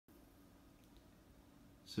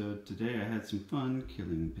So today I had some fun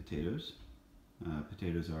killing potatoes.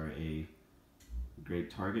 Potatoes are a great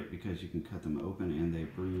target because you can cut them open and they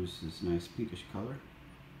bruise this nice pinkish color.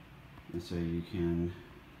 And so you can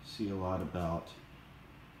see a lot about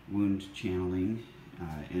wound channeling,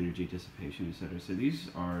 energy dissipation, etc. So these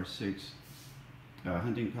are 6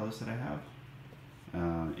 hunting pellets that I have.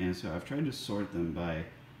 And so I've tried to sort them by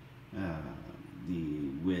the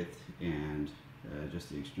width and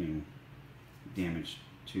just the extreme damage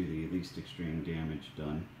to the least extreme damage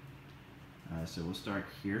done. So we'll start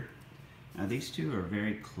here. Now these two are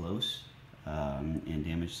very close in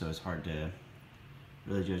damage, so it's hard to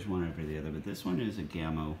really judge one over the other, but this one is a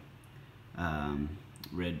Gammo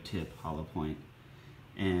red tip hollow point,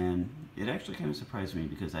 and it actually kind of surprised me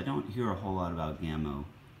because I don't hear a whole lot about Gammo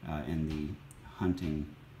in the hunting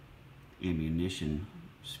ammunition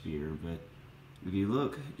sphere, but if you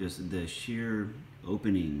look, just the sheer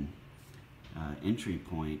opening entry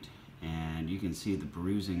point, and you can see the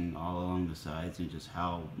bruising all along the sides and just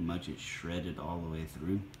how much it's shredded all the way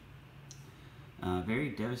through. Very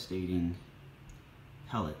devastating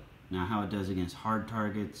pellet. Now how it does against hard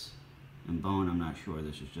targets and bone, I'm not sure.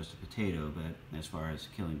 This is just a potato, but as far as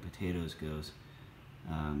killing potatoes goes,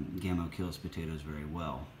 Gammo kills potatoes very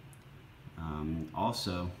well.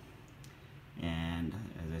 Also, and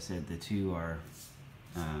as I said, the two are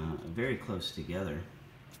very close together.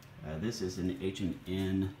 This is an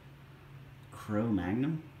H&N Crow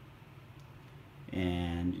Magnum,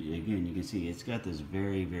 and again you can see it's got this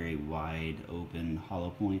very, very wide open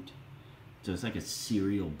hollow point, so it's like a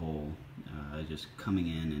cereal bowl just coming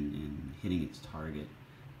in and hitting its target,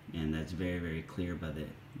 and that's very, very clear by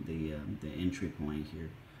the entry point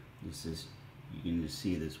here. This is, you can just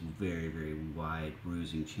see this very, very wide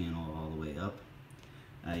bruising channel all the way up.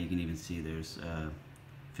 You can even see there's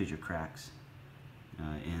fissure cracks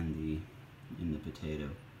in the potato.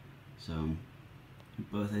 So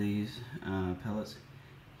both of these pellets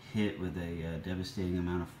hit with a devastating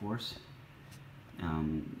amount of force.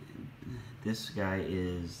 This guy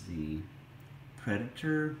is the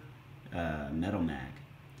Predator Metal Mag.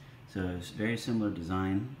 So it's very similar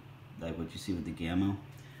design like what you see with the Gammo.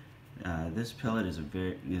 This pellet is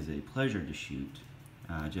a pleasure to shoot.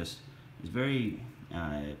 It's very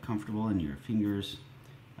comfortable in your fingers.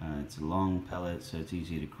 It's a long pellet, so it's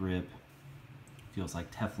easy to grip. Feels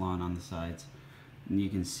like Teflon on the sides, and you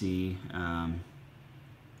can see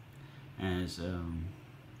as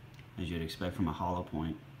you'd expect from a hollow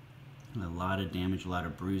point, a lot of damage, a lot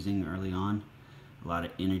of bruising early on, a lot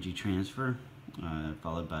of energy transfer,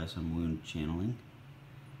 followed by some wound channeling.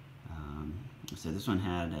 So this one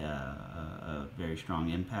had a very strong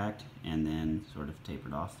impact and then sort of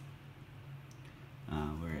tapered off,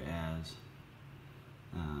 whereas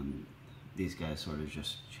these guys sort of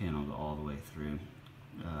just channeled all the way through.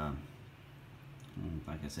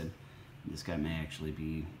 Like I said, this guy may actually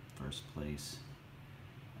be first place.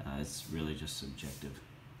 It's really just subjective.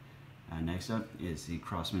 Next up is the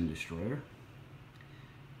Crossman Destroyer.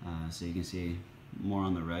 So you can see more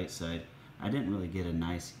on the right side. I didn't really get a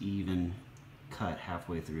nice even cut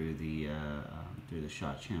halfway through the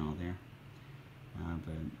shot channel there,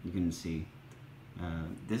 but you can see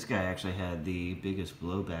this guy actually had the biggest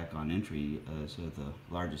blowback on entry, so the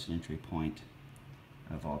largest entry point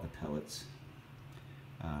of all the pellets,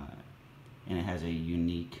 and it has a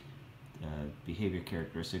unique behavior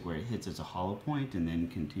characteristic where it hits as a hollow point and then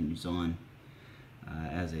continues on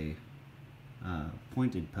as a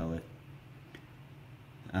pointed pellet.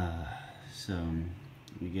 So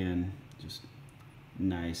again, just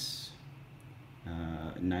nice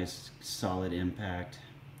solid impact,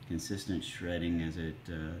 consistent shredding as it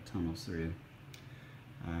tunnels through.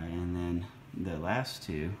 And then the last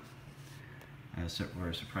two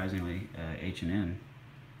were surprisingly H&N.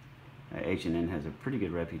 H&N has a pretty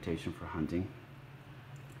good reputation for hunting,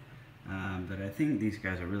 but I think these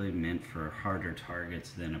guys are really meant for harder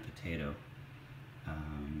targets than a potato.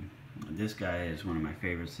 This guy is one of my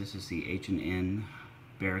favorites. This is the H&N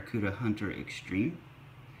Barracuda Hunter Extreme,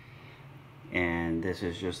 and this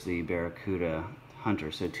is just the Barracuda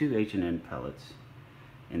Hunter. So 2 H&N pellets,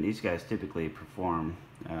 and these guys typically perform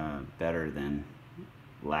better than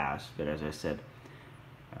last, but as I said,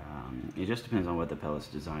 it just depends on what the pellet's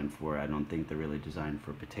designed for. I don't think they're really designed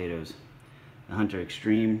for potatoes. The Hunter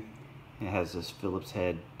Extreme, it has this Phillips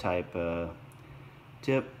head type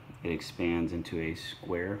tip. It expands into a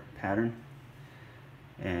square pattern,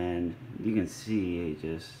 and you can see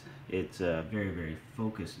it's very, very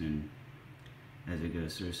focused in as it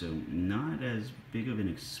goes through, so not as big of an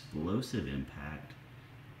explosive impact.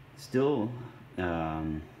 Still,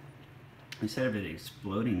 instead of it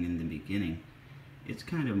exploding in the beginning, it's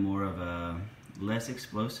kind of more of a less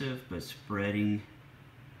explosive, but spreading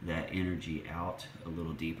that energy out a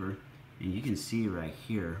little deeper. And you can see right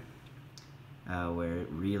here where it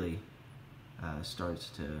really starts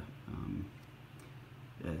to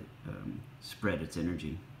spread its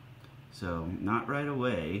energy. So not right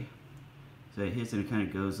away. So it hits and it kind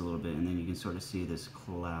of goes a little bit, and then you can sort of see this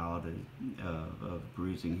cloud of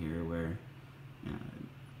bruising here where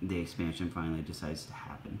the expansion finally decides to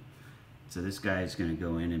happen. So this guy is going to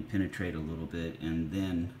go in and penetrate a little bit and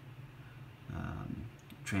then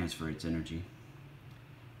transfer its energy.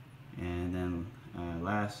 And then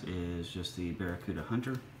last is just the Barracuda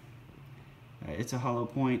Hunter. It's a hollow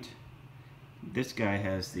point. This guy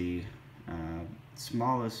has the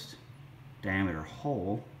smallest diameter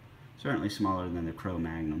hole, certainly smaller than the Crow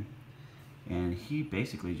Magnum. And he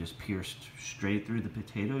basically just pierced straight through the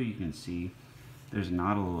potato. You can see there's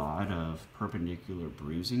not a lot of perpendicular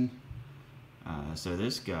bruising. So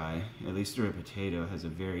this guy, at least through a potato, has a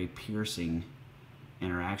very piercing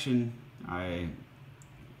interaction. I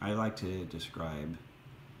like to describe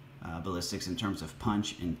ballistics in terms of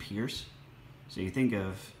punch and pierce. So you think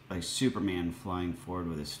of like Superman flying forward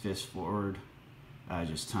with his fist forward,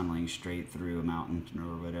 just tunneling straight through a mountain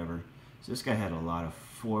or whatever. So this guy had a lot of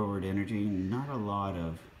forward energy, not a lot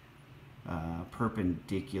of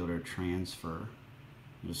perpendicular transfer.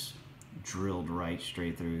 Just drilled right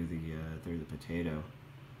straight through the potato.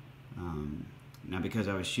 Now, because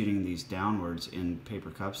I was shooting these downwards in paper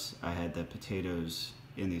cups, I had the potatoes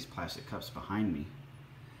in these plastic cups behind me,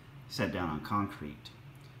 set down on concrete.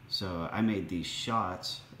 So I made these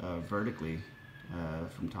shots vertically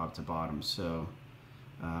from top to bottom. So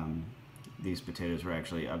these potatoes were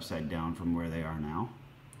actually upside down from where they are now.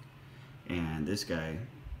 And this guy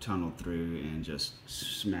tunneled through and just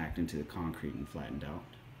smacked into the concrete and flattened out.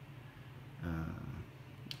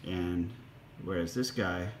 And whereas this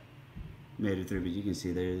guy made it through, but you can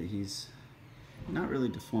see there he's not really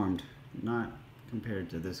deformed, not compared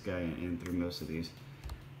to this guy and through most of these.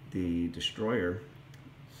 The Destroyer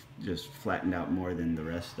just flattened out more than the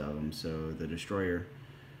rest of them, so the Destroyer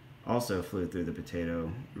also flew through the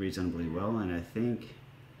potato reasonably well. And I think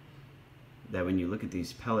that when you look at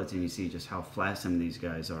these pellets and you see just how flat some of these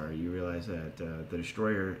guys are, you realize that the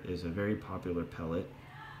Destroyer is a very popular pellet,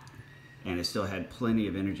 and it still had plenty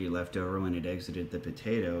of energy left over when it exited the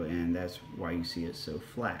potato, and that's why you see it so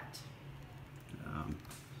flat.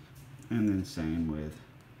 And then same with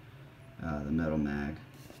the metal mag.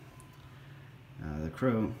 The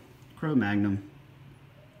Crow Magnum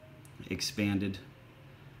expanded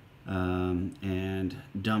and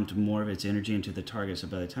dumped more of its energy into the target, so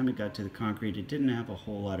by the time it got to the concrete, it didn't have a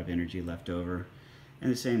whole lot of energy left over,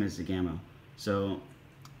 and the same as the Gamma. So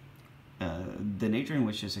the nature in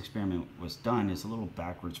which this experiment was done is a little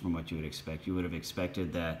backwards from what you would expect. You would have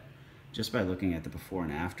expected that just by looking at the before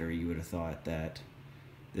and after, you would have thought that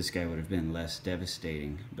this guy would have been less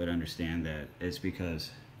devastating, but understand that it's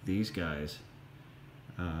because these guys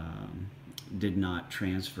did not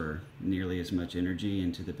transfer nearly as much energy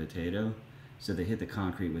into the potato, so they hit the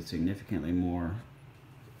concrete with significantly more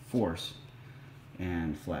force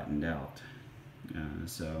and flattened out.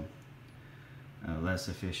 Less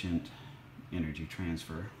efficient energy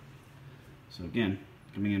transfer. So again,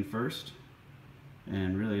 coming in first,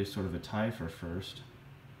 and really sort of a tie for first.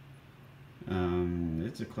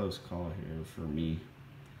 It's a close call here for me.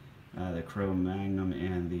 The Crow Magnum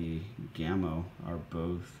and the Gamma are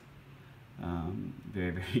both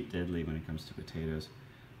very, very deadly when it comes to potatoes.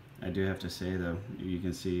 I do have to say though, you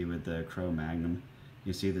can see with the Crow Magnum,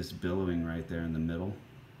 you see this billowing right there in the middle,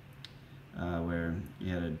 where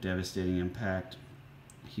you had a devastating impact,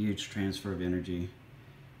 huge transfer of energy,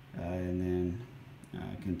 and then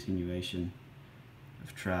continuation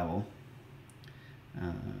of travel.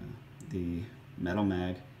 The metal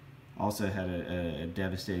mag also had a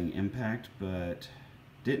devastating impact, but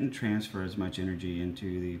didn't transfer as much energy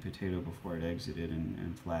into the potato before it exited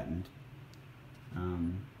and flattened.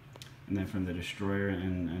 And then from the Destroyer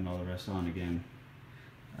and all the rest on again,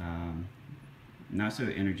 not so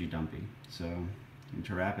energy dumpy. So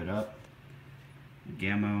to wrap it up,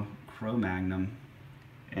 Gamma, Crow Magnum,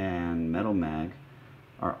 and Metal Mag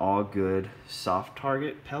are all good soft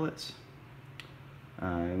target pellets.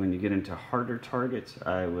 When you get into harder targets,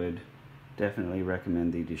 I would definitely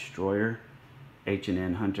recommend the Destroyer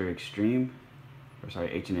H&N Hunter Extreme, or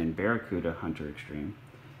sorry, H&N Barracuda Hunter Extreme,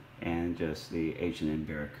 and just the H&N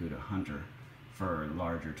Barracuda Hunter for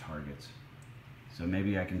larger targets. So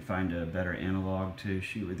maybe I can find a better analog to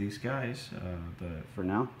shoot with these guys, but for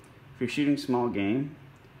now, if you're shooting small game,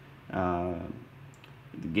 the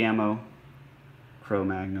Gamma, Crow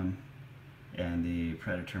Magnum, and the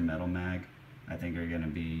Predator Metal Mag, I think are going to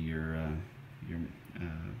be your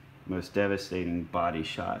most devastating body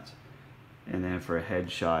shots. And then for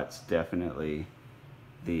headshots, definitely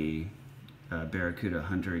the Barracuda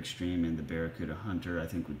Hunter Extreme and the Barracuda Hunter I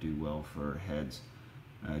think would do well for heads,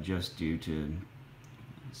 just due to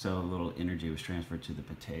so little energy was transferred to the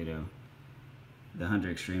potato. The Hunter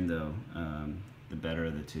Extreme though, the better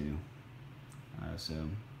of the two. So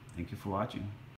thank you for watching.